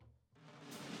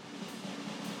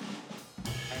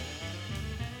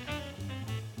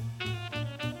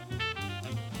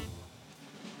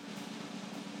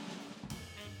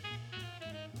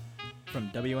From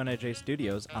WNIJ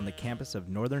Studios on the campus of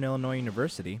Northern Illinois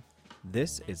University,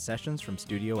 this is Sessions from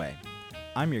Studio A.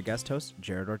 I'm your guest host,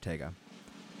 Jared Ortega.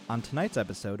 On tonight's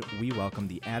episode, we welcome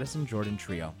the Addison Jordan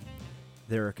Trio.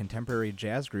 They're a contemporary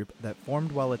jazz group that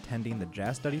formed while attending the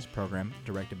Jazz Studies program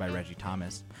directed by Reggie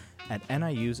Thomas at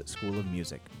NIU's School of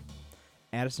Music.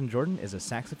 Addison Jordan is a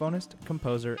saxophonist,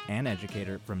 composer, and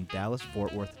educator from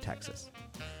Dallas-Fort Worth, Texas.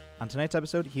 On tonight's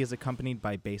episode, he is accompanied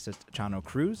by bassist Chano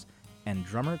Cruz and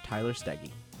drummer Tyler Steggy.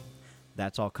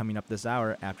 That's all coming up this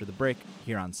hour after the break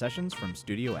here on Sessions from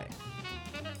Studio A.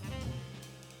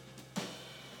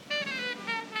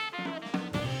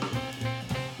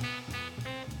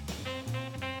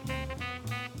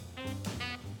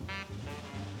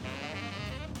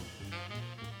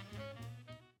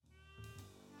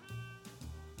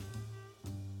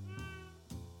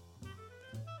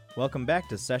 Welcome back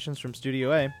to Sessions from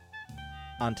Studio A.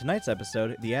 On tonight's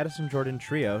episode, the Addison Jordan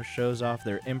Trio shows off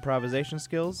their improvisation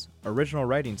skills, original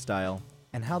writing style,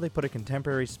 and how they put a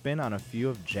contemporary spin on a few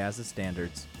of jazz's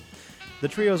standards. The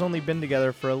trio's only been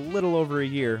together for a little over a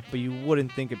year, but you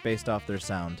wouldn't think it based off their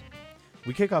sound.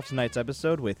 We kick off tonight's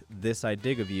episode with This I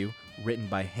Dig of You, written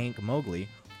by Hank Mobley,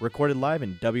 recorded live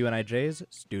in WNIJ's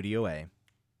Studio A.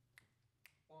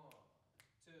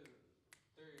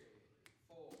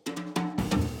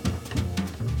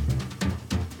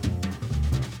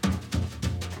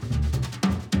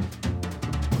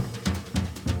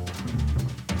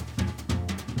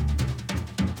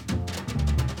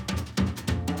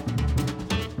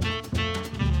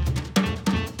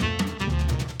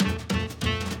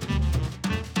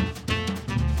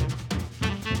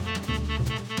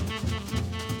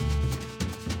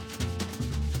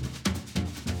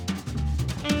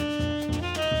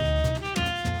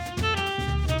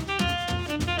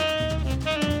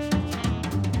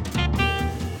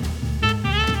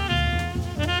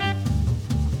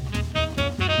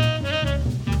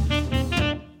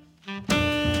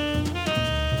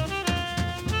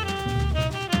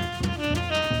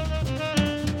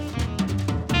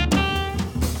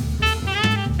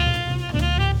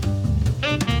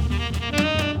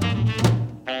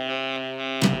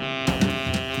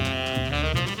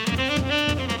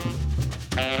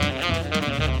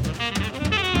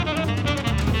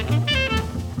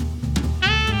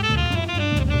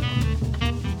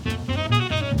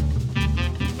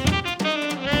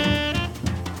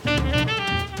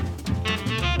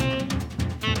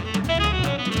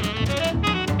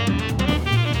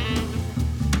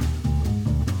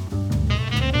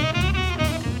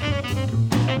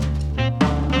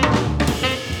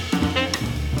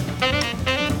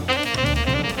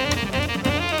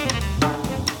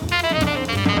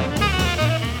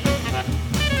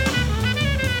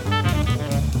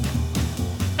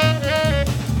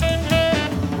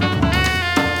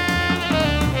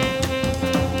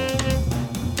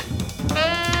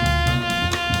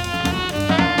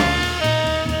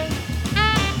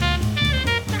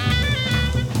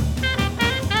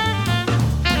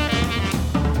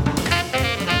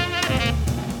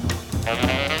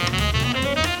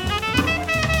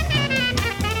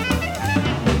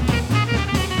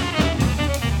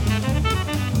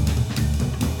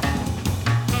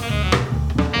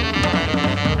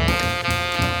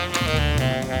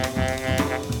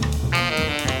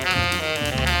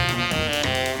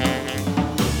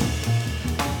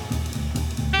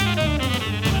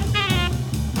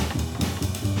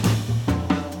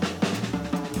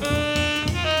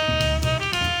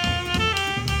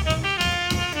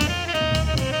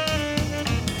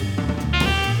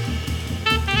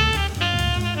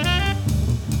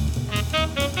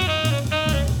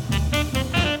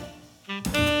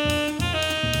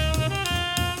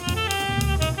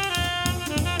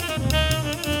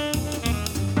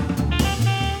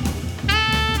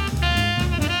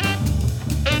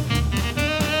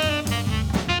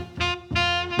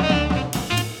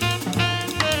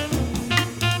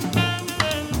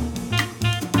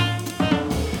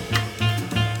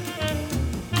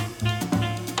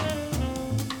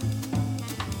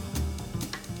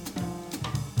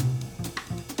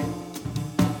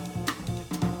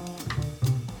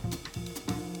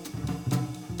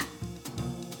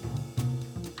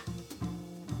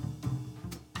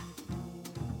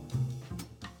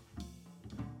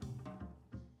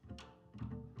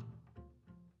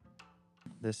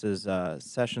 This is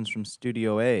Sessions from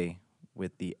Studio A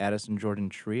with the Addison Jordan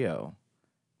Trio.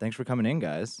 Thanks for coming in,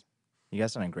 guys. You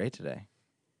guys sounding great today.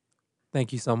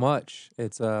 Thank you so much.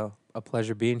 It's a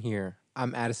pleasure being here.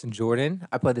 I'm Addison Jordan.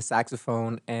 I play the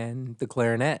saxophone and the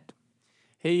clarinet.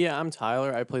 Hey, yeah, I'm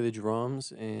Tyler. I play the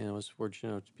drums, and I was fortunate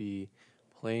enough to be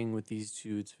playing with these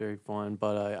two. It's very fun.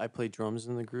 But I play drums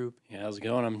in the group. Yeah, how's it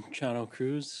going? I'm Chano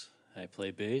Cruz. I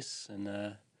play bass,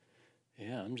 and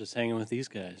yeah, I'm just hanging with these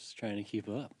guys, trying to keep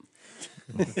up.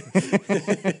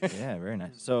 Yeah, very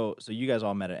nice. So you guys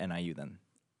all met at NIU then?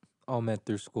 All met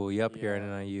through school. Yep, here at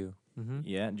Yeah. NIU.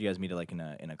 Yeah. Did you guys meet like in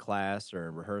a class or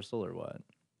a rehearsal or what?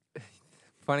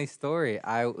 Funny story.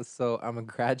 I'm a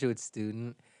graduate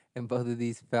student, and both of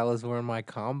these fellas were in my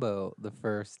combo the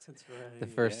first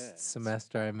Yeah.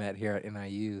 semester I met here at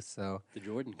NIU. So The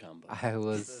Jordan combo.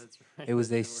 it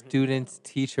was a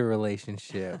student-teacher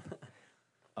relationship.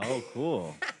 Oh,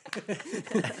 cool.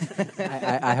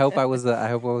 I hope I was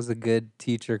a good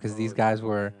teacher because these guys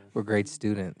were great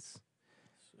students.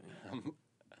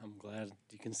 I'm glad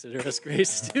you consider us great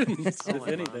students, Oh if my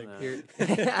anything.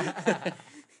 God.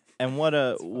 And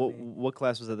what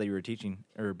class was that you were teaching,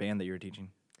 or band that you were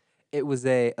teaching? It was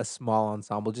a small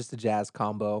ensemble, just a jazz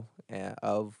combo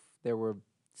there were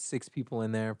 6 people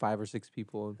in there, 5 or 6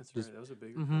 people. That's just right. That was a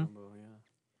bigger Mhm. combo, yeah.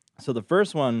 So the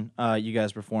first one you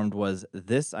guys performed was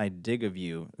 "This I Dig of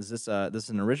You." Is this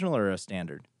an original or a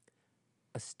standard?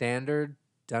 a standard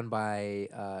done by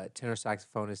a tenor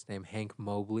saxophonist named Hank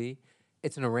Mobley.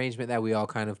 It's an arrangement that we all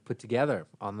kind of put together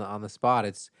on the spot.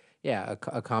 It's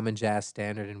a common jazz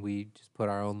standard, and we just put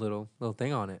our own little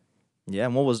thing on it. Yeah.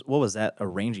 And what was that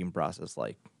arranging process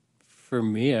like? For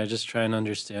me, I just try and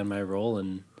understand my role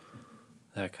in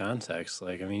that context.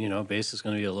 Like, I mean, bass is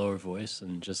going to be a lower voice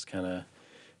and just kind of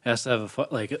has to have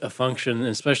a function,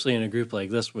 especially in a group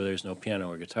like this where there's no piano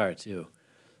or guitar too.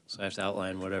 So I have to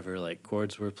outline whatever like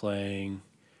chords we're playing,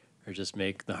 or just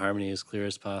make the harmony as clear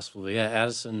as possible. But yeah,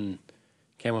 Addison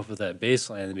came up with that bass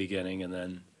line in the beginning, and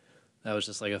then that was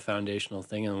just like a foundational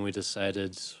thing, and we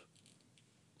decided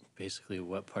basically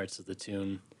what parts of the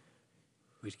tune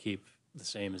we'd keep the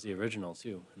same as the original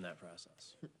too in that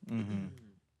process. Mm-hmm.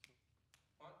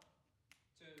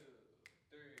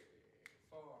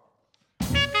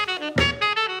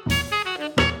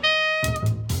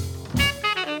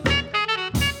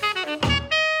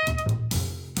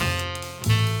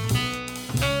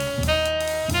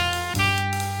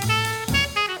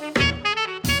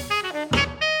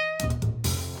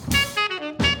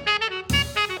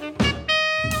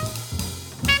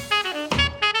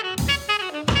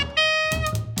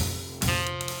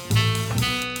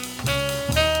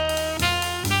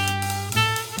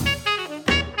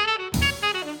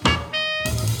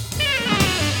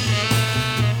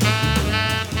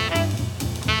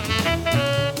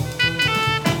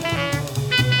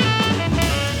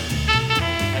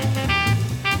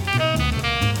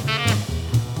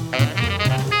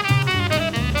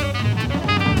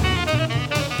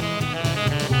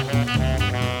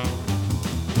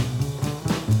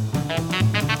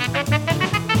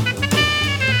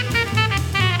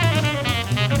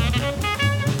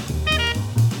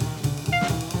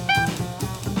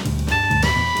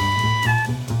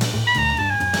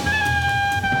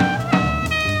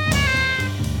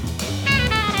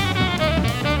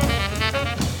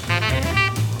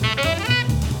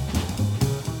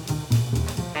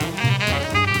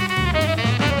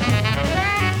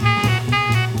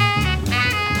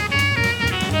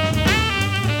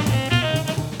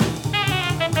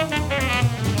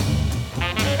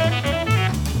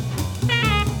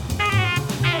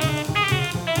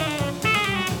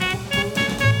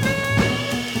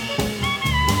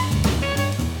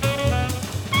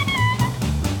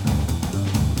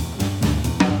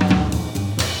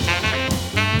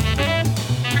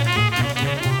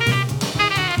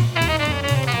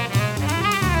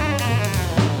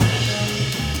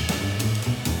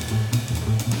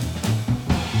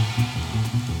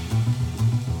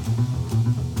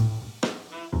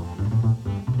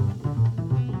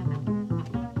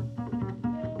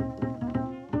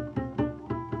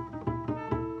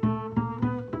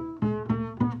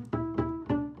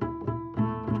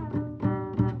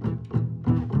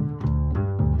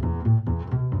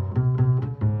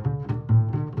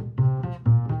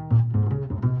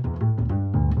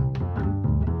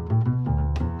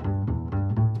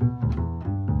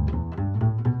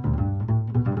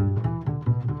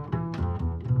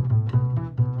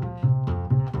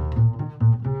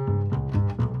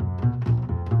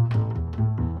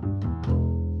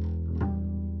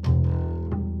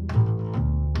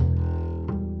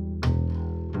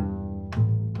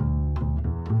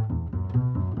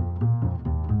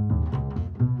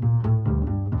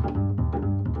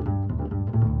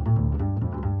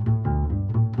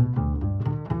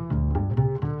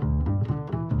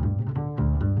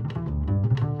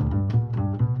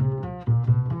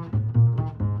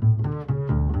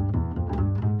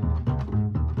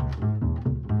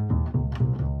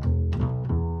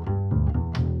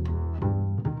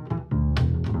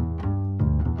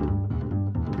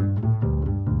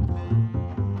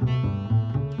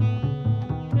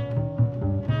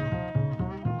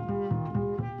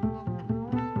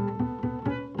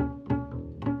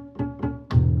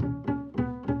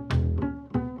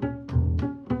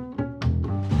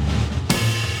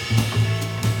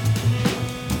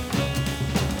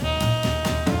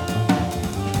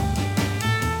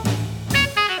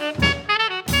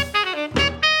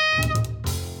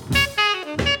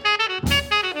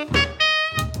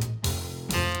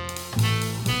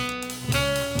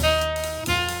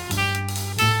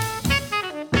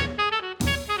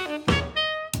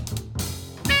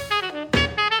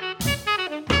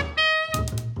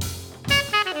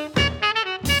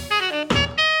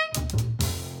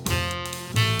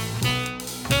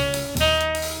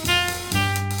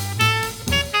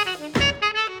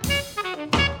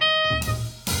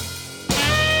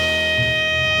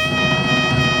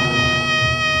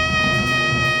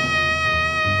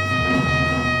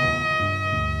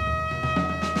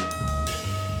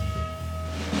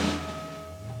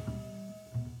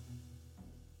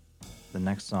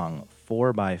 next song,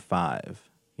 4x5. You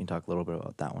can talk a little bit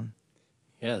about that one.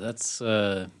 Yeah, that's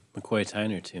McCoy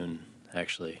Tyner tune,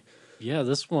 actually. Yeah,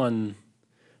 this one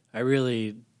I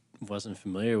really wasn't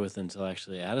familiar with until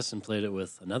actually Addison played it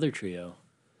with another trio.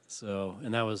 So,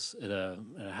 and that was at a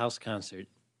house concert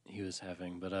he was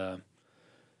having. But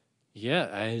yeah,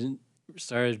 I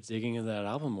started digging into that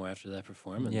album more after that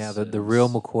performance. Yeah, the It real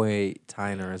was- McCoy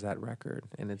Tyner is that record,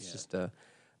 and it's Yeah. just a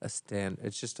stand.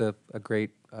 It's just a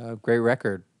great great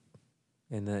record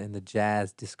in the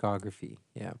jazz discography.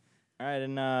 Yeah, All right,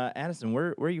 and Addison,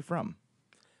 where are you from?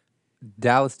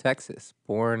 Dallas, Texas,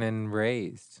 born and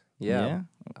raised. Yeah.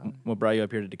 What brought you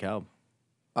up here to DeKalb?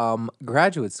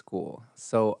 Graduate school.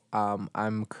 So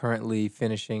I'm currently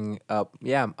finishing up.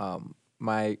 Yeah,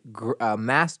 my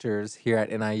master's here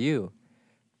at NIU,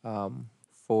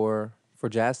 for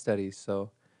jazz studies.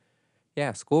 So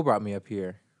yeah, school brought me up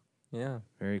here. Yeah.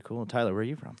 Very cool. Tyler, where are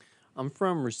you from? I'm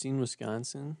from Racine,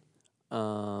 Wisconsin,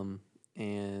 and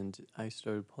I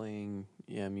started playing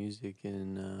music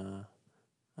in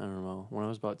I don't know, when I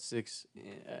was about 6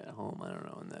 at home. I don't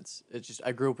know, and it's just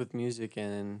I grew up with music,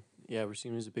 and yeah,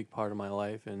 Racine was a big part of my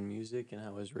life and music and how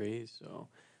I was raised. So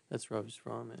that's where I was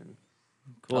from, and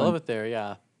Cool. I love it there.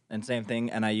 Yeah. And same thing,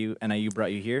 NIU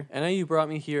brought you here? NIU brought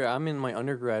me here. I'm in my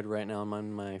undergrad right now. I'm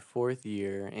on my 4th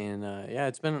year, and yeah,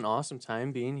 it's been an awesome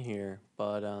time being here.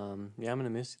 But yeah, I'm gonna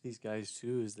miss these guys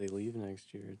too as they leave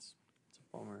next year. It's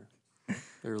a bummer.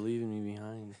 They're leaving me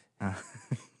behind.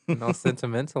 All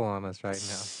sentimental on us right now.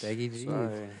 Daggy G.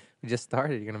 Sorry. We just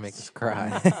started. You're gonna make us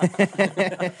cry.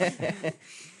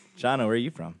 Jono, where are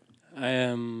you from? I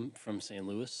am from St.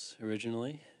 Louis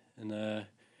originally, and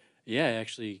yeah, I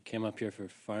actually came up here for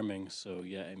farming. So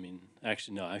yeah, I mean,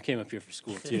 actually no, I came up here for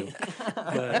school too.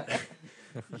 But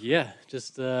yeah,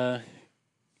 just yeah,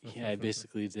 I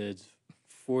basically did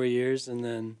 4 years, and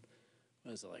then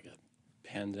what was it, like a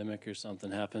pandemic or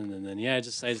something happened, and then yeah, I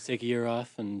decided to take a year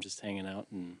off and just hanging out,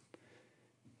 and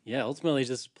yeah, ultimately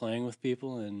just playing with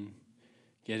people and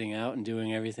getting out and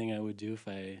doing everything I would do if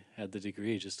I had the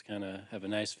degree, just to kind of have a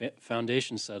nice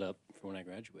foundation set up for when I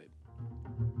graduate.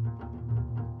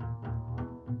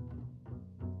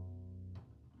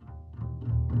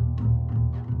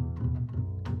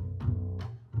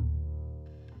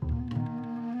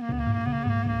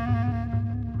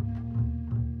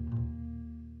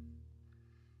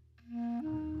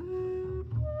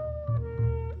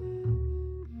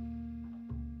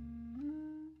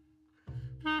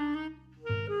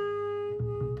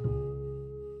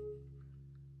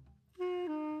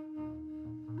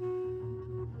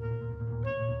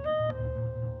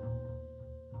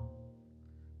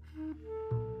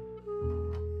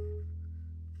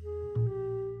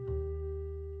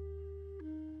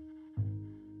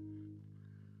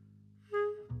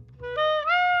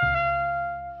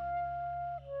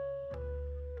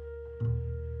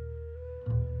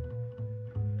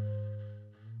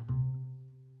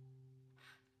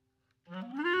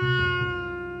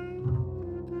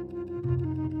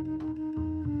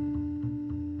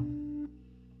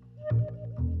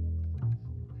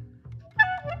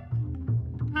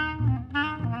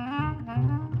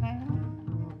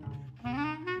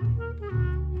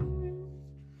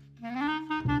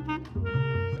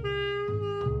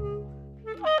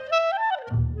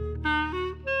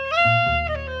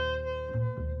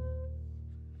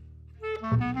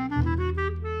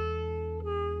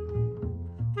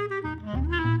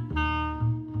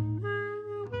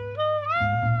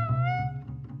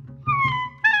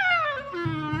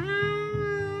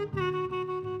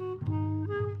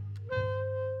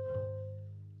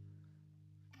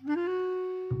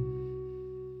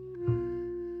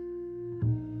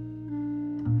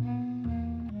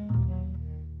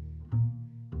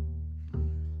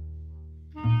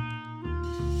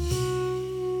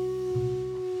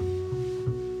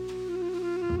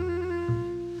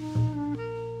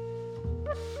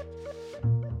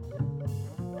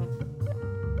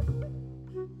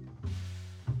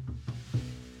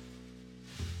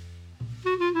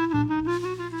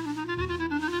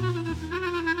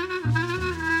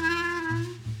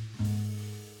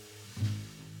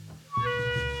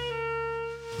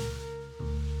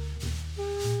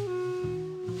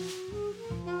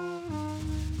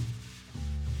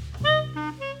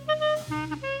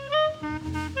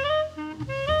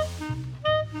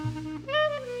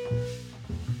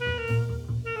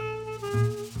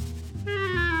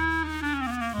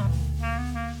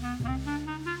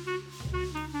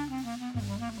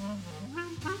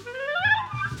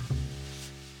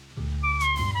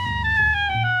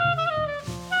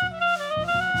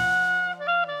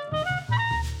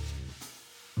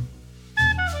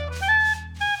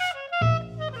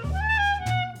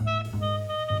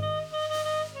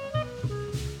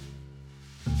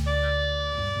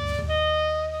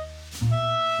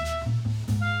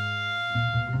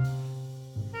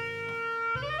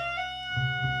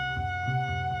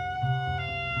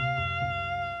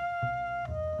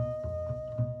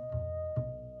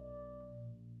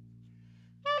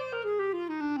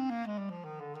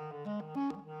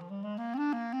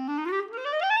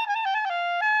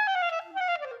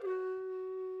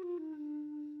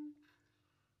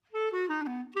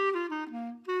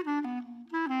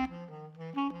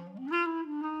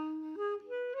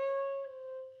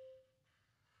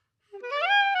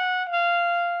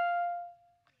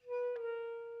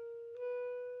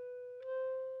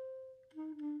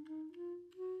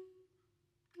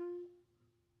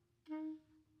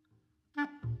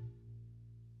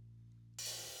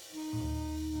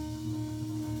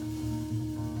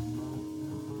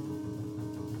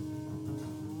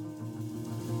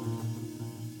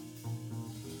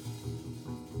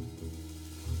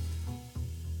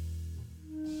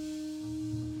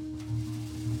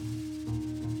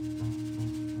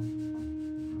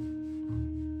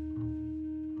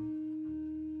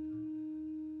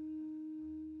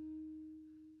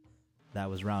 That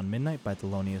was Round Midnight by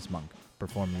Thelonious Monk,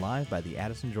 performed live by the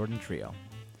Addison Jordan Trio.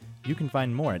 You can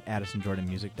find more at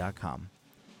addisonjordanmusic.com.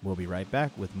 We'll be right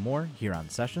back with more here on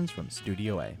Sessions from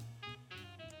Studio A.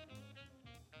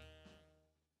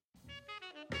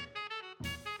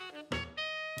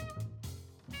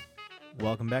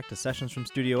 Welcome back to Sessions from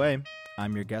Studio A.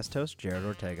 I'm your guest host, Jared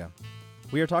Ortega.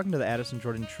 We are talking to the Addison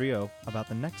Jordan Trio about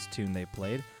the next tune they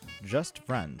played, Just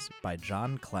Friends by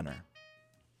John Klenner.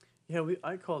 Yeah,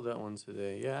 I called that one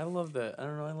today. Yeah, I love that. I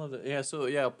don't know, I love that. Yeah, so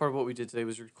yeah, part of what we did today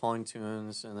was calling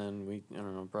tunes, and then we, I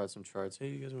don't know, brought some charts. Hey,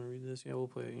 you guys want to read this? Yeah, we'll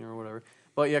play it, or whatever.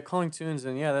 But yeah, calling tunes,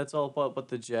 and yeah, that's all about but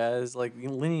the jazz, like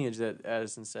lineage that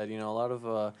Addison said. A lot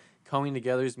of coming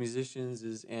together as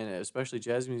musicians and especially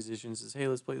jazz musicians is, hey,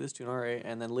 let's play this tune, all right,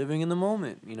 and then living in the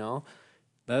moment.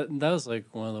 That was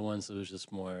like one of the ones that was just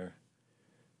more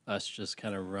us just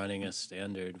kind of running a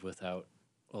standard without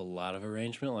a lot of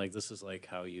arrangement. Like, this is like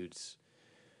how you'd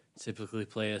typically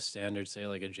play a standard, say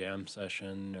like a jam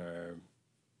session or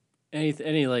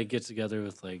any like get together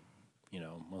with like,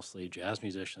 mostly jazz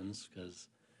musicians, because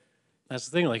that's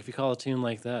the thing. Like, if you call a tune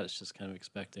like that, it's just kind of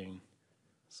expecting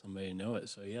somebody to know it.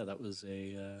 So yeah, that was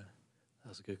a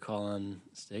good call on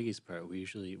Steggy's part. We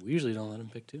usually don't let him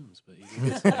pick tunes, but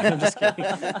I'm just kidding.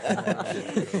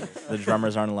 The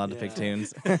drummers aren't allowed to pick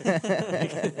tunes.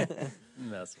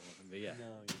 That's one, but yeah.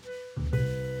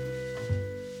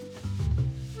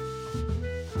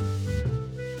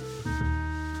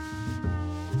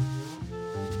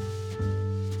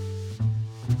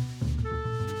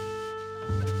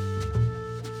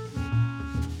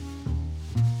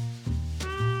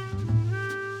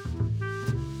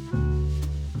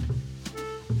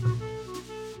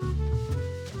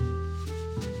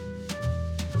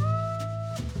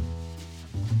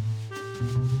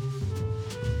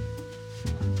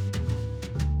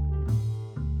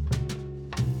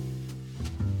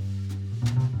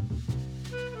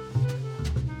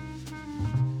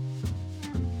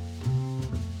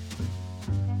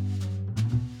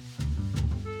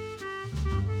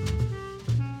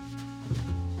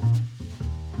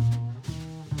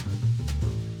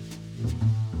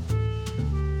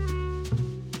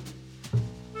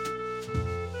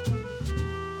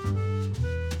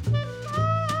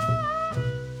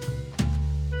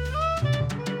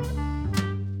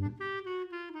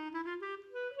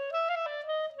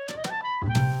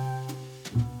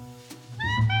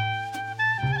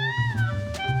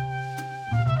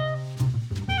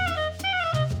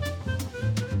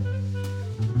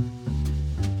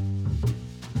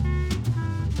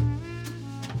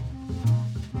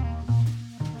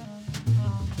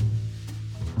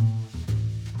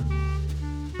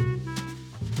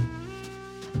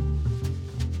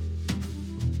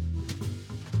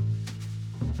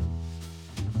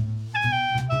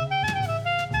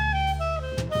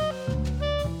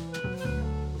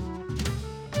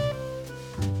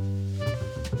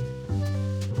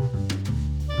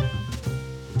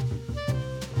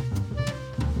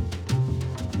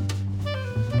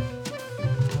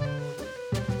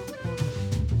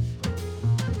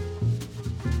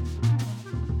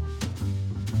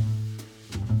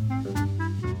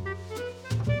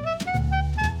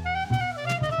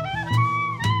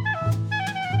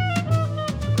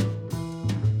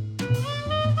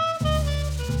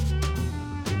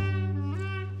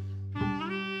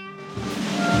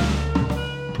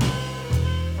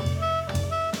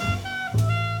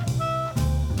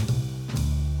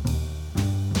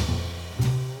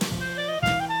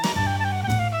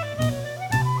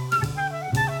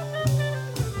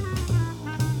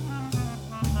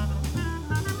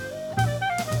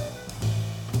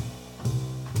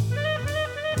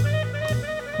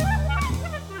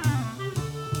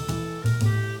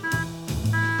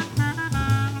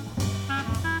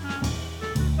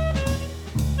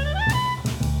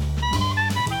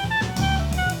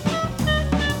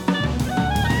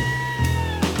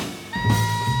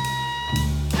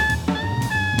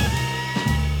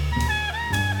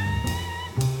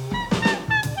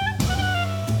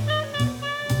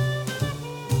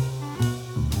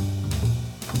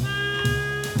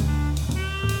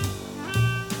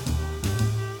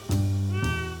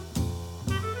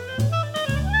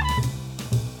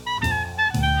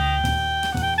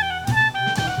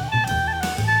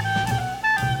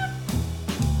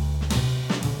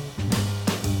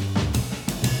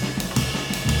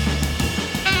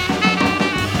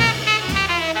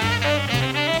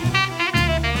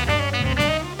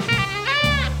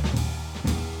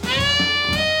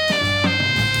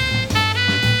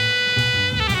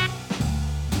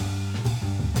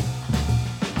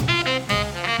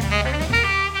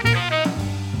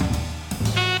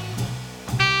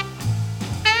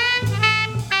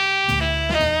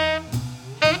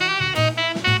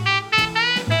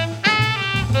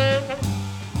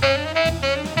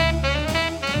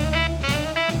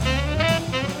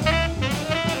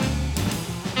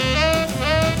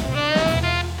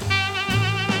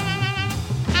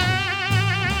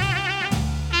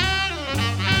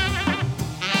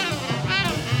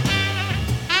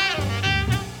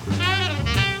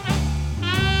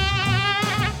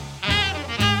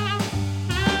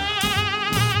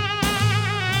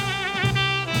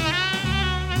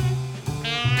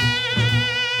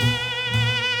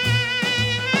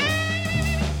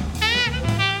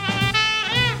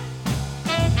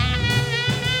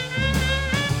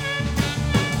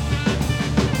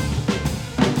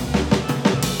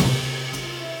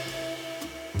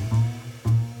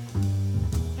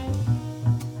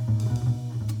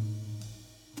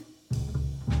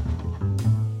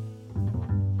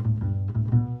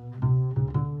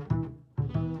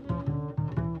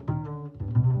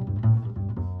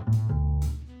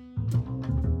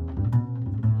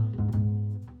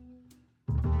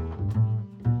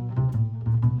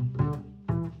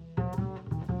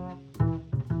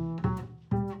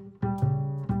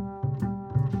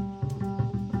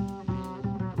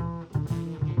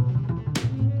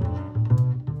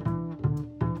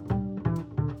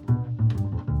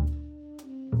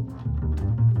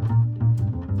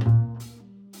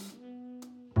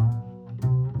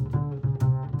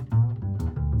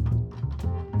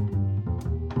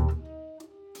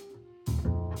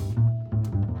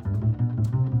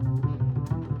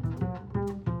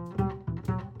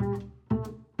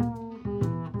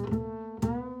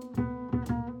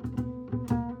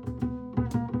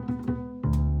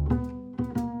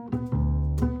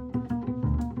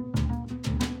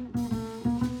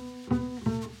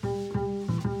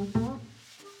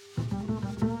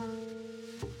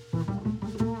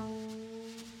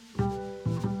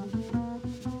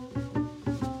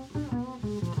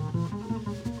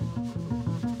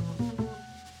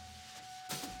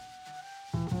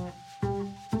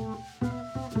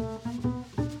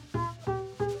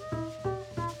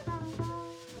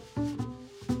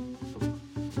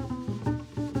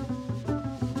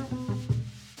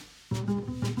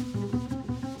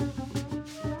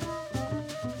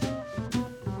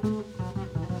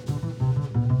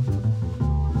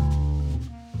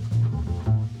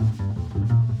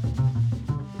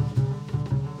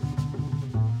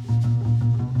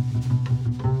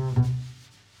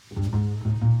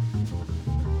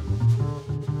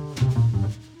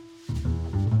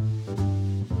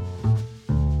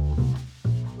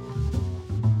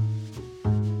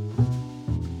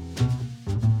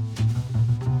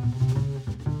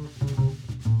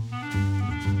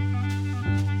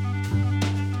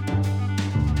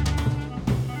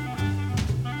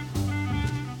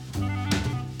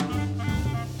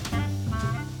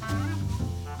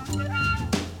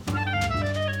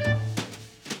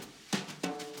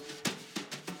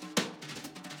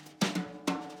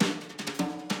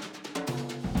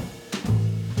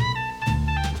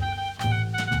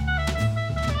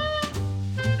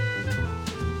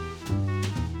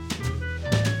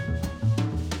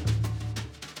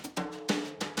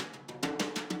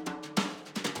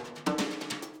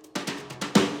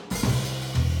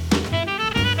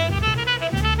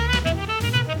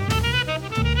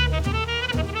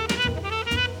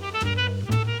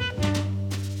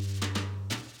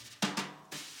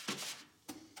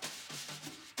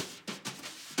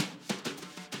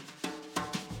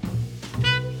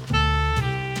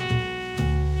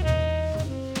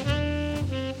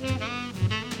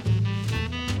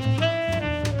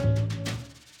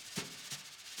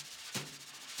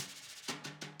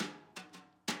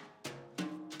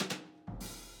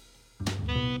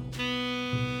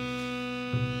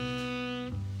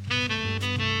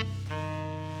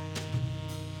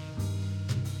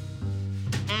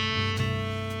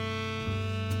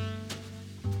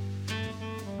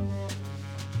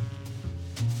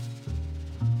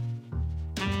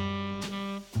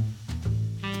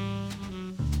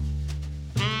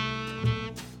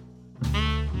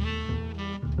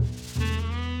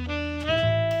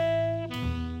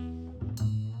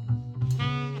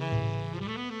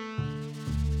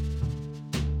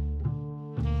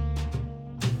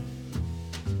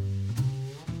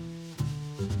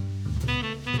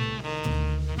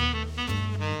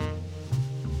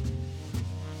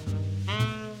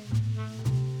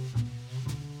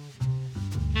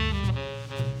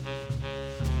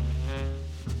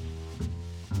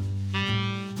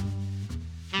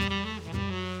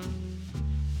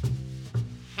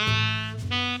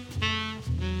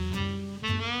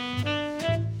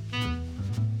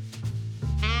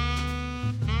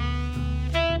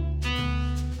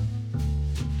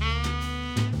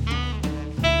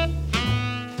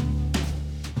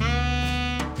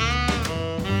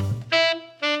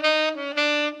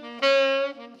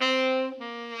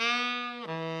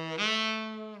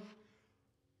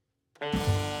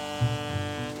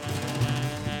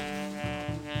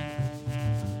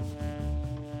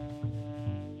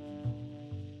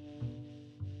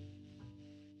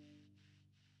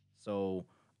 So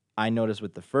I noticed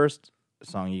with the first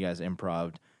song you guys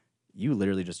improv'd, you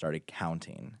literally just started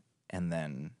counting, and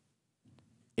then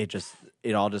it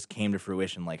all just came to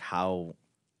fruition. Like how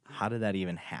did that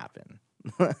even happen?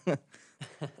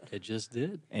 It just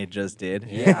did. It just did.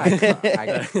 Yeah,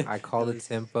 I called the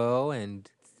tempo,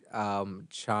 and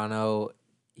Chano,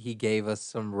 he gave us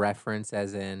some reference,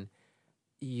 as in,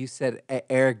 you said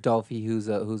Eric Dolphy, who's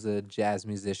a jazz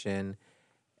musician.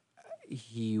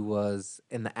 He was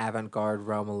in the avant-garde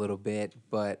realm a little bit,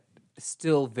 but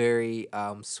still very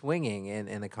swinging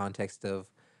in the context of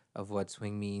what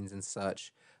swing means and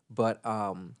such. But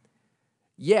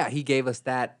yeah, he gave us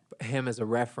him as a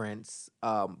reference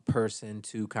person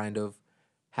to kind of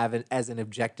have it as an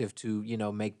objective to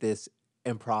make this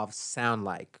improv sound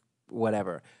like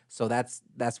whatever. So that's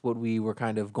what we were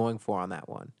kind of going for on that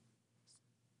one.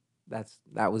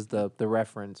 That was the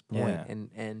reference point,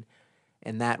 Yeah.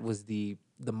 and that was the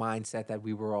mindset that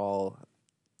we were all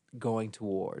going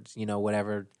towards.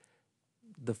 Whatever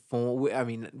the form. I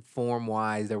mean, form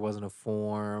wise, there wasn't a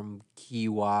form. Key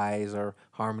wise or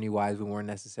harmony wise, we weren't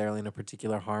necessarily in a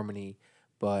particular harmony,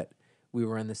 but we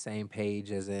were on the same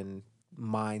page as in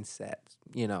mindset.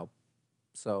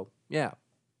 So yeah,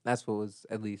 that's what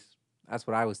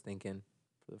I was thinking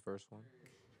for the first one.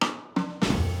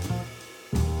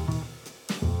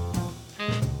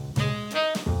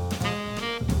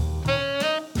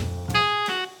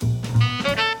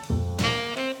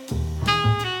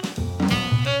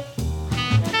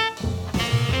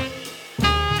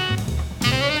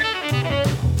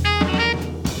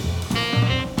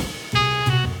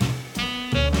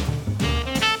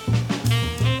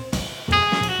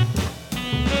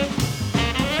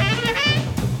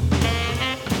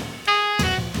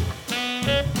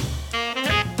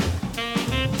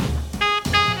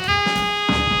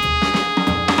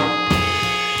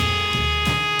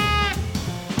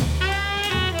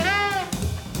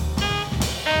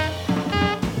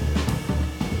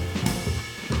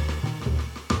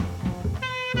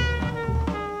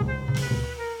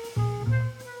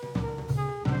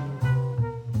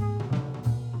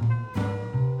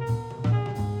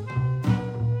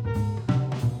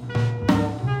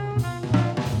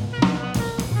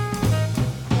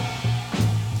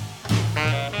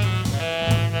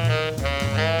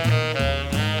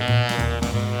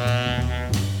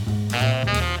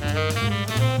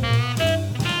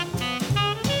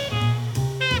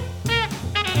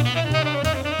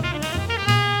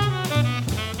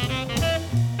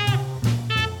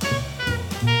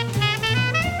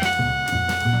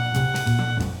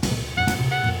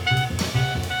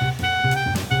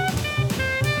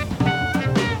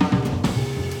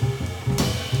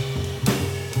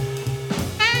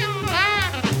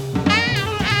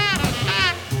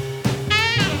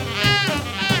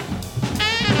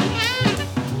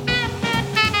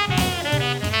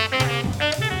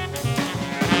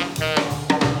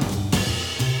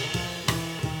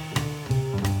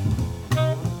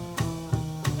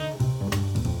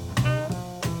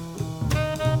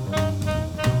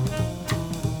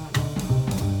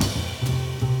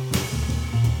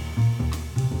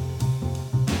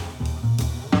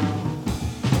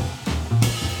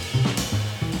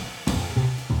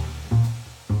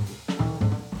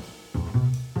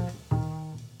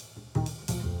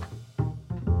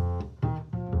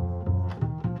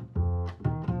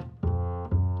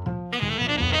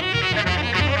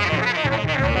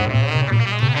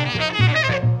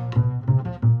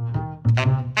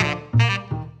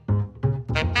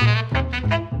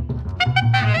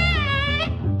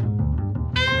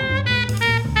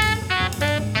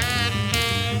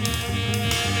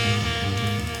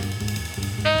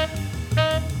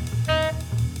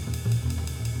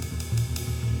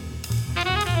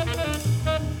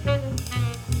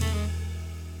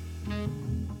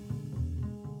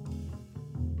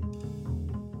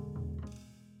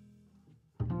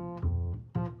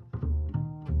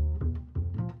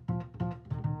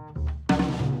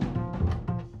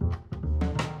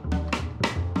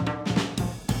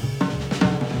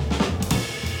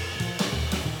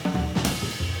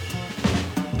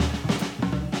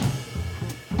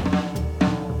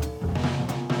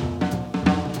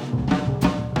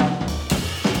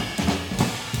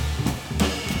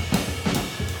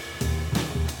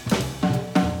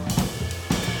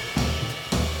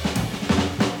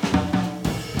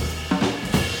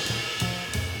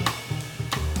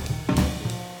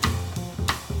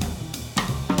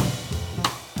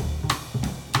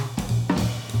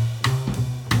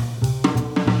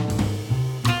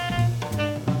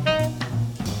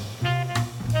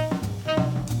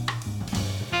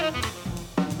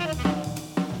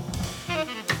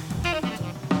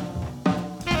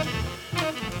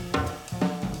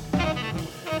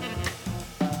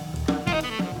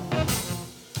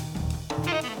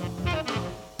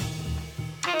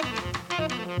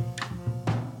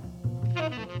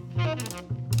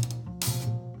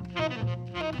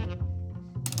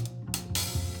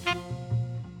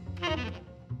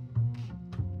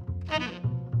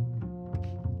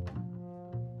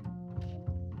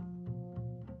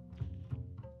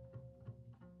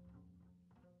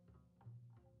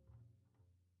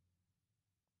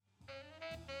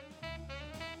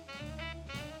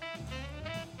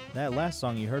 That last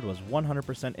song you heard was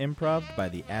 100% improv by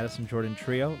the Addison Jordan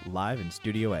Trio live in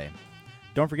Studio A.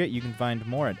 Don't forget you can find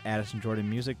more at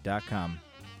addisonjordanmusic.com.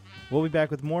 We'll be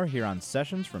back with more here on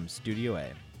Sessions from Studio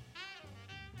A.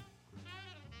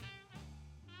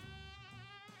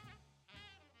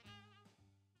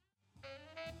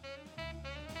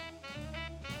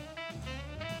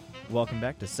 Welcome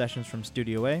back to Sessions from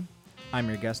Studio A. I'm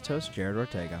your guest host, Jared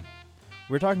Ortega.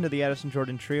 We're talking to the Addison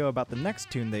Jordan Trio about the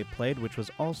next tune they played, which was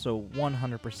also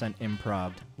 100%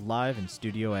 improv, live in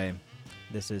Studio A.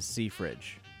 This is Sea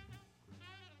Fridge.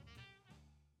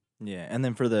 Yeah, and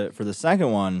then for the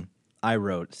second one, I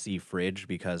wrote Sea Fridge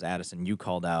because, Addison, you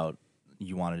called out,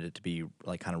 you wanted it to be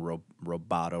like kind of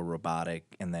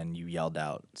robotic, and then you yelled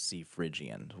out Sea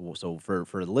Phrygian. So for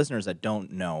the listeners that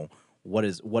don't know, what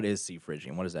is Sea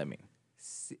Phrygian? What does that mean?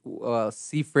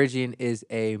 Sea Phrygian is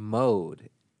a mode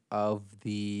of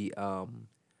the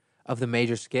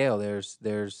major scale.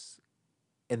 There's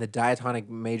in the diatonic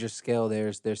major scale.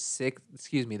 There's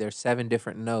 7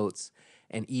 different notes,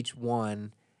 and each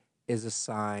one is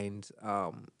assigned.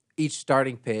 Each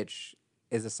starting pitch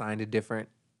is assigned a different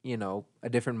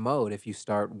mode. If you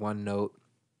start one note,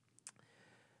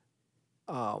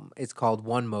 it's called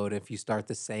one mode. If you start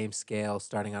the same scale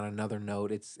starting on another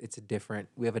note, it's a different.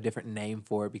 We have a different name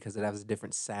for it because it has a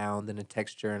different sound and a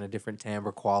texture and a different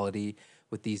timbre quality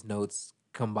with these notes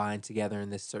combined together in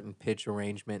this certain pitch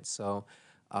arrangement. So,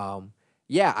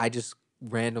 I just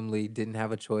randomly didn't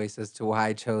have a choice as to why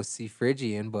I chose C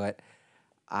Phrygian, but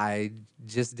I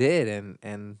just did,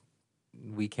 and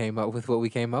we came up with what we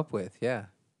came up with. Yeah.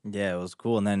 Yeah, it was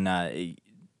cool. And then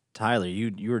Tyler,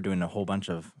 you were doing a whole bunch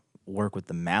of work with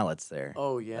the mallets there.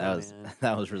 Oh yeah, that was man.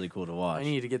 that was really cool to watch. I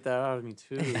need to get that out of me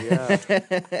too. Yeah.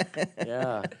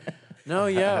 Yeah. No,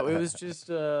 yeah, it was just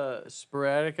a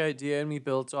sporadic idea, and we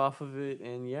built off of it,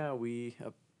 and yeah, we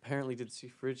apparently did see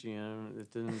Phrygian.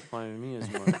 It didn't apply to me as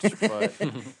much, but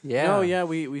Yeah. no, yeah,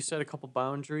 we set a couple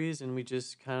boundaries, and we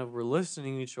just kind of were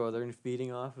listening to each other and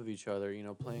feeding off of each other,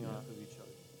 playing off of each other.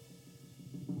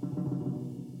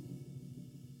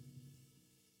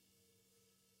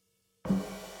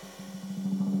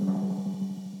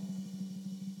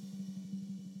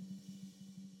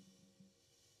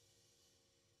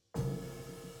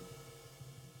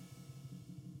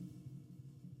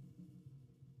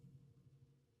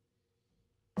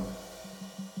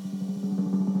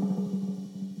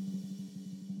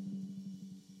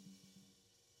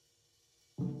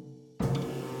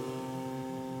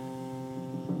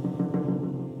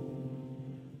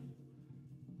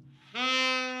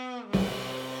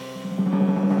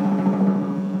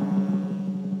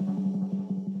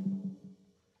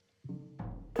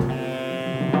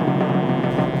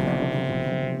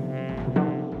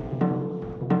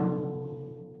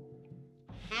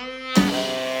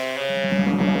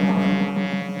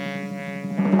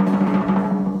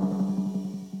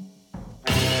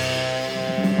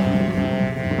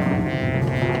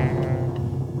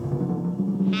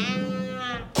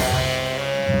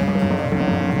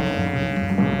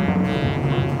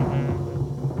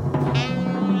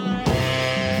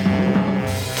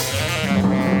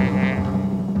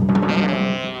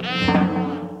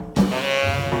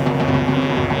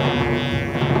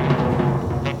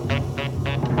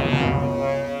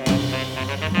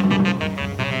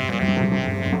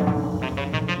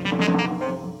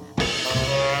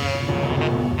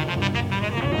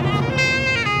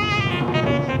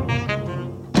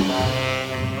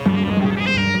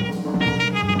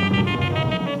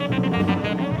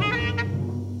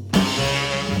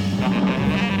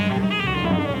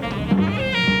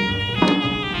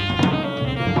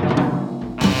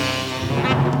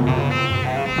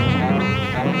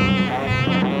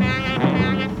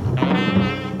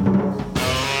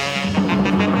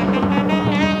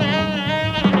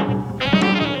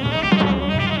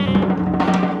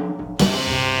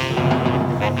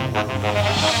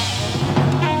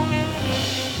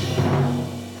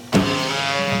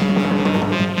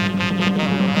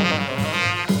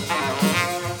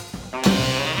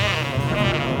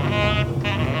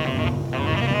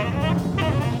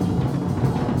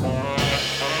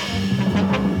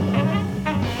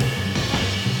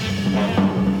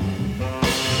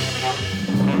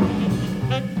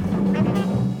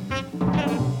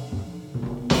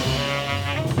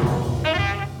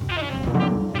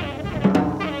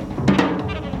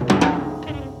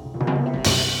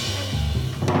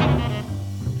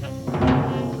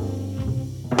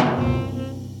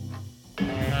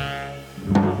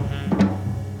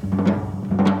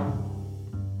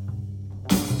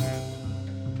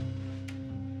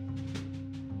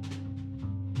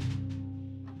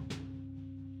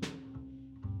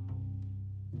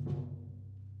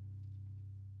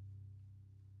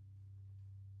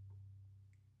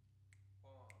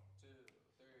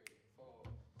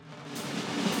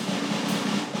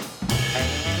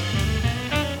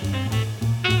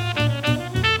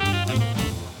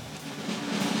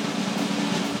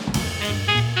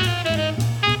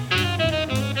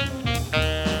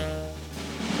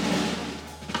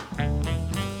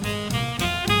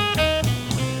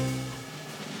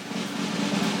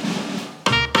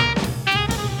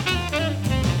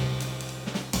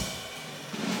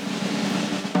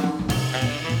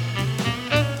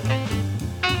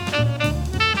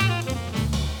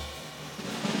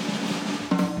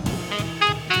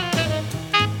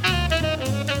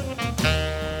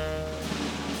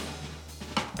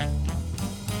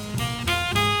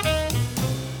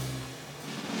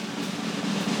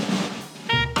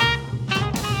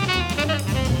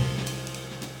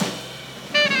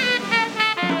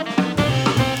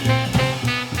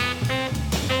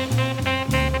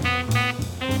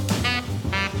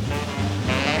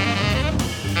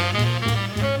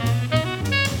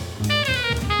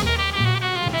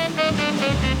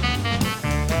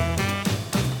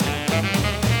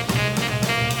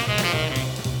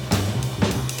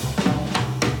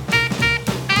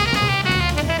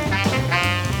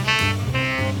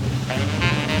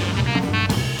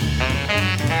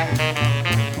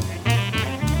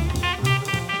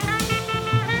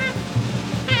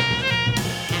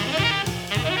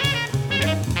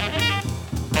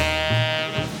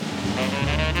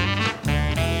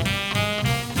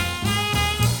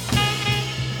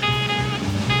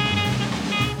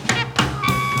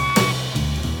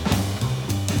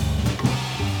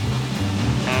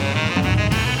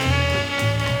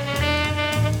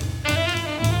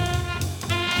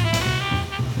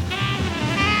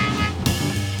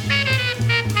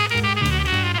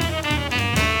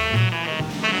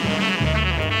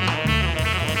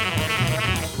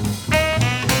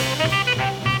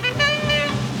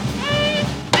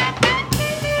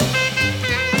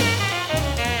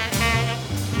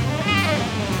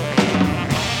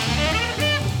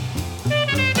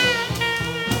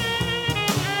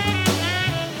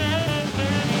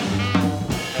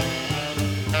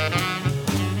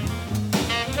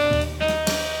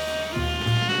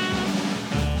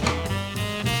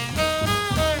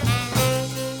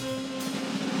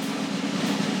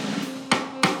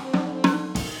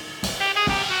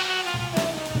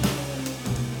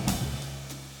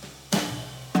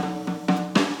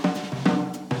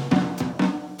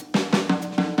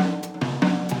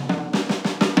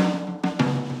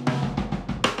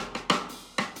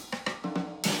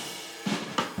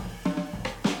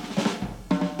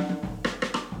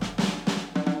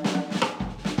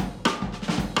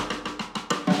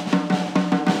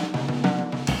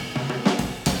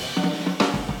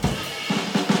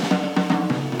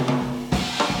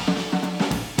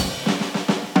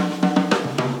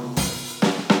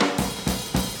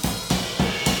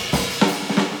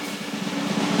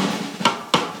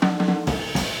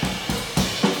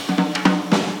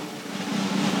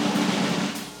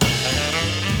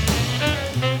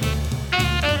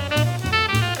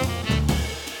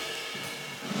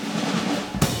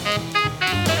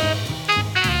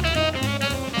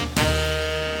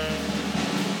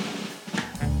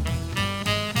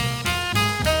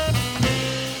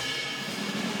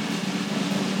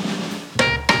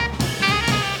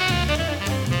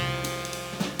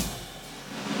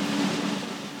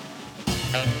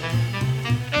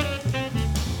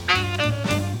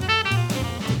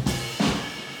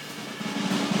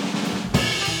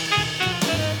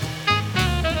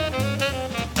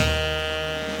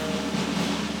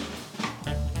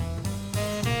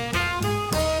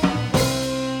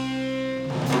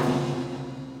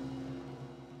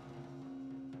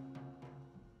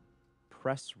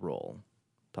 Press roll.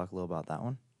 Talk a little about that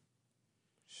one.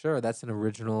 Sure, that's an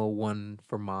original one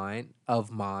for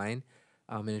of mine,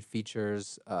 and it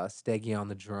features Steggy on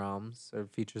the drums, or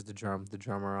it features the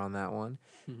drummer on that one,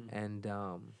 and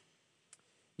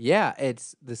yeah,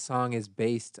 it's the song is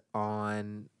based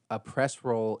on a press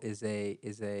roll is a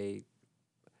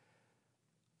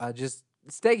just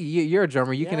Steggy. You're a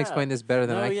drummer. You can Yeah. explain this better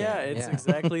than No, I can. yeah, it's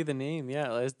exactly the name.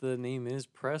 Yeah, as the name is,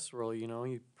 press roll.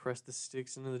 You press the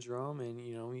sticks into the drum, and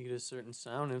you get a certain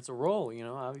sound, and it's a roll.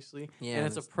 Obviously, Yeah, and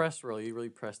and it's a press roll. You really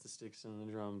press the sticks into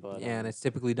the drum, but Yeah, and it's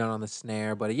typically done on the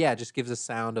snare, but yeah, it just gives a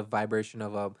sound of vibration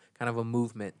of a kind of a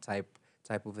movement type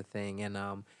of a thing,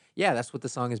 and yeah, that's what the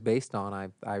song is based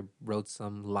on. I wrote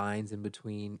some lines in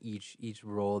between each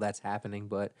roll that's happening,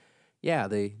 but yeah,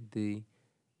 the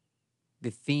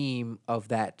theme of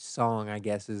that song, I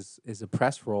guess, is a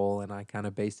press roll, and I kind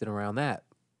of based it around that.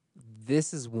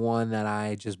 This is one that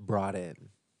I just brought in.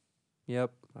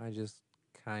 Yep, I just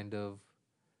kind of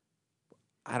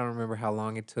I don't remember how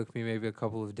long it took me, maybe a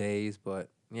couple of days, but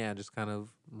yeah, just kind of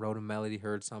wrote a melody,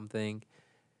 heard something,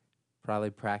 probably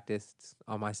practiced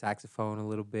on my saxophone a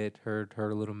little bit, heard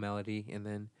a little melody, and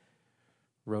then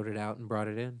wrote it out and brought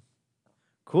it in.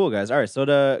 Cool, guys. All right, so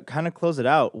to kind of close it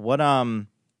out,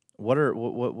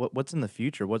 what's in the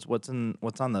future? What's on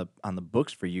the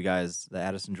books for you guys, the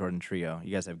Addison Jordan Trio?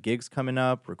 You guys have gigs coming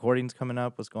up, recordings coming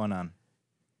up. What's going on?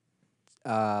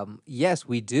 Yes,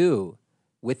 we do.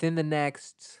 Within the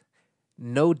next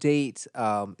no date,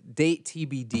 date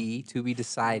TBD to be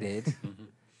decided.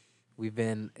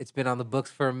 It's been on the books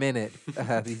for a minute.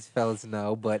 These fellas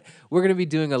know, but we're gonna be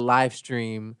doing a live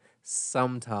stream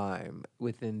sometime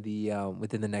within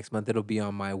the next month. It'll be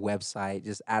on my website,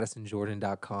 just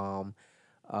addisonjordan.com.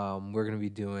 We're gonna be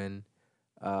doing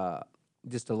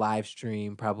just a live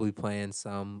stream, probably playing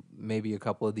maybe a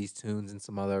couple of these tunes and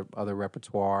some other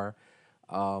repertoire.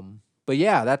 But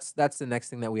yeah, that's the next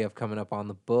thing that we have coming up on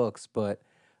the books. But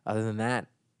other than that,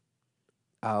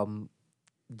 um,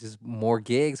 just more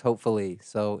gigs, hopefully.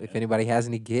 So if anybody has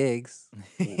any gigs,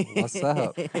 what's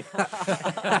up?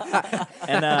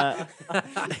 And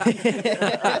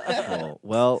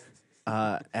well,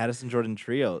 Addison Jordan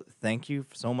Trio, thank you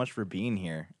so much for being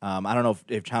here. I don't know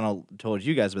if Channel told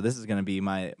you guys, but this is going to be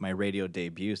my radio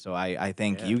debut. So I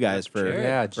thank you guys for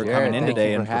Jared, coming in thank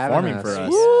today you for and having performing us. for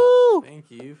us. Woo!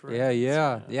 Thank you for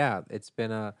Yeah. It's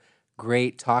been a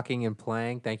great talking and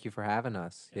playing. Thank you for having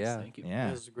us. Yes, Yeah. thank you. Yeah,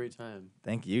 It was a great time.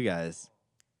 thank you guys.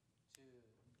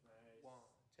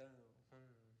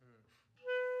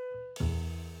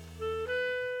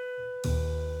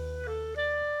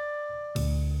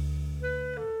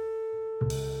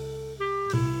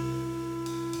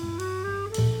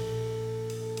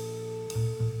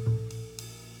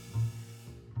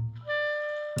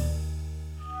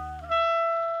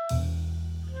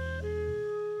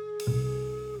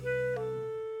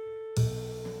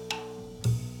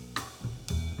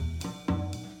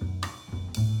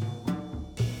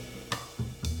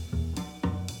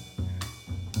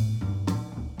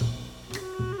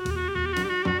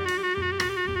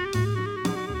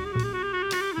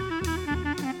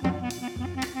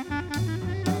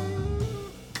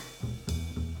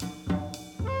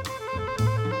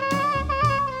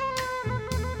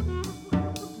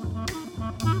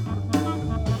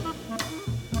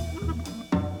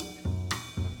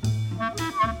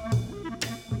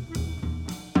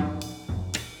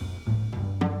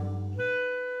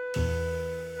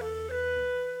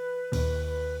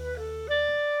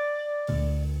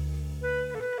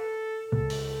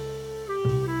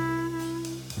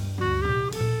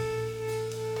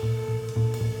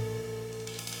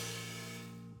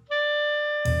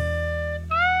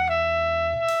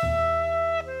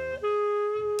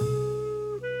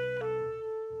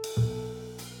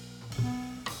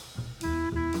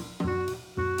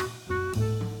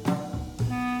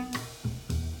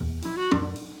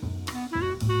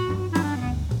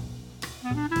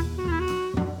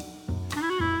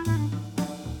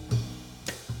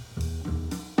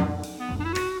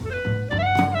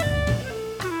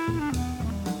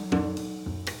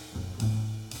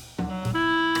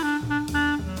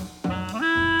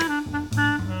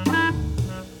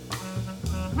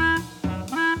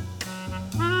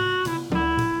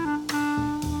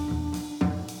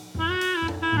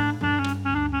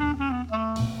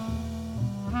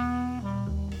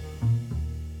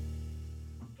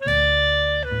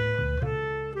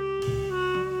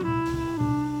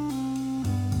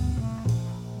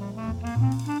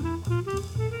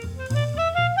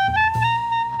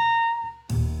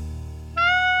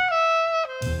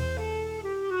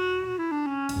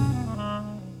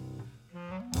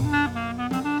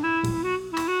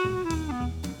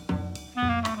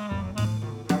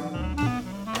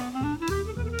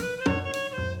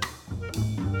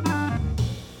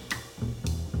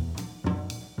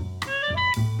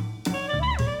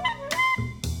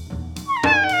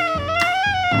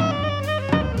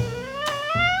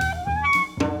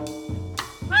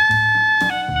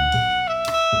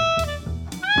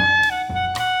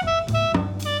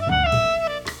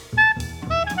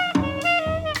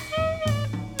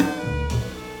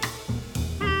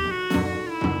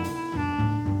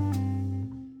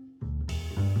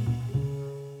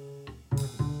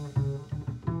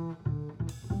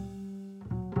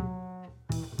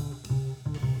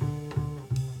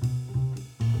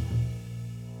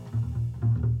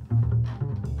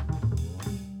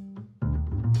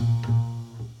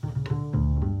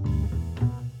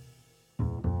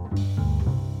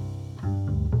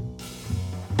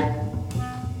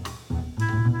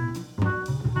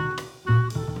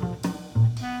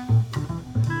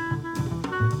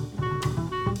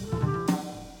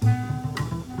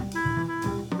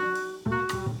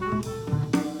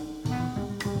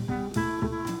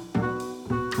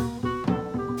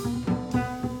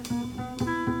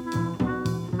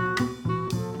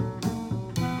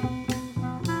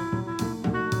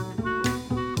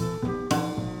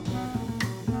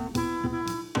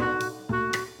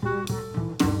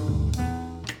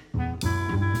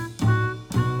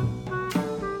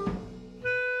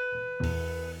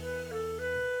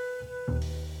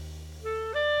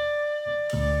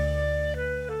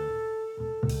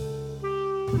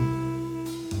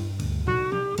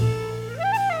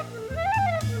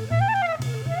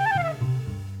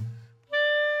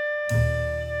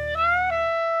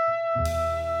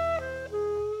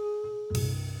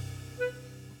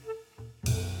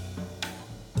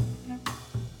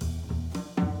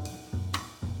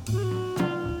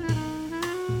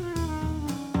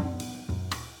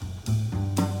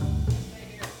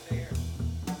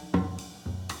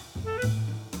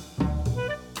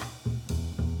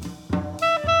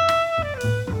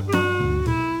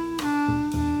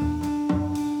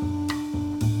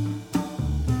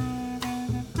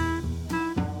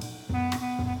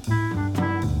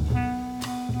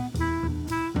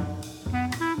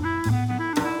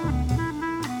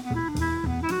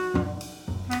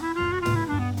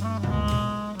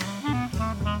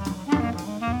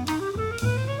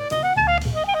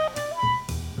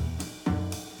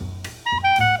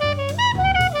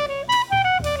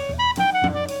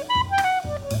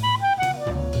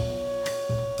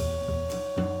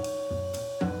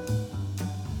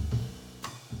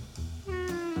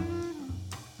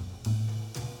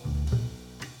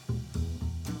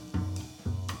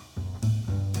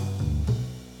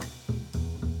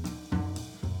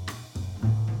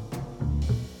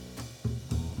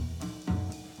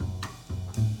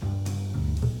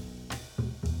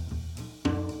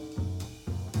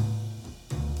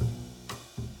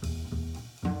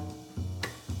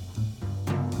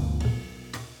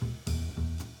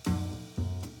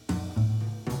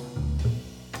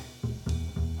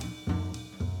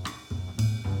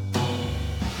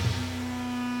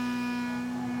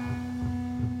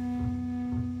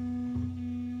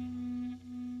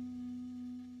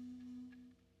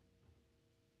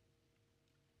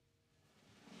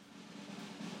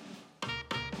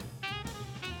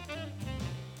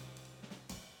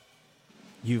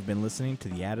 You've been listening to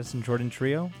the Addison Jordan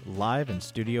Trio live in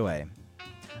Studio A.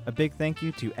 A big thank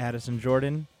you to Addison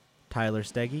Jordan, Tyler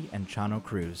Steggy, and Chano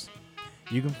Cruz.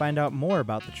 You can find out more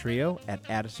about the trio at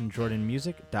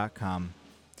addisonjordanmusic.com.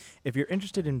 If you're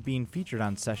interested in being featured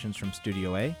on Sessions from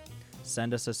Studio A,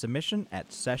 send us a submission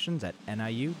at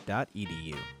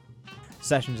sessions@niu.edu.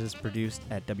 Sessions is produced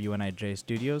at WNIJ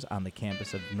Studios on the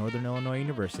campus of Northern Illinois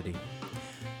University.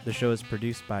 The show is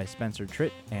produced by Spencer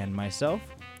Tritt and myself.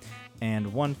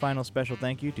 And one final special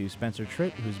thank you to Spencer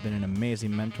Tritt, who's been an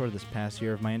amazing mentor this past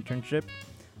year of my internship.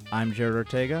 I'm Jared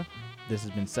Ortega. This has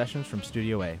been Sessions from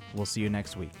Studio A. We'll see you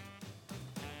next week.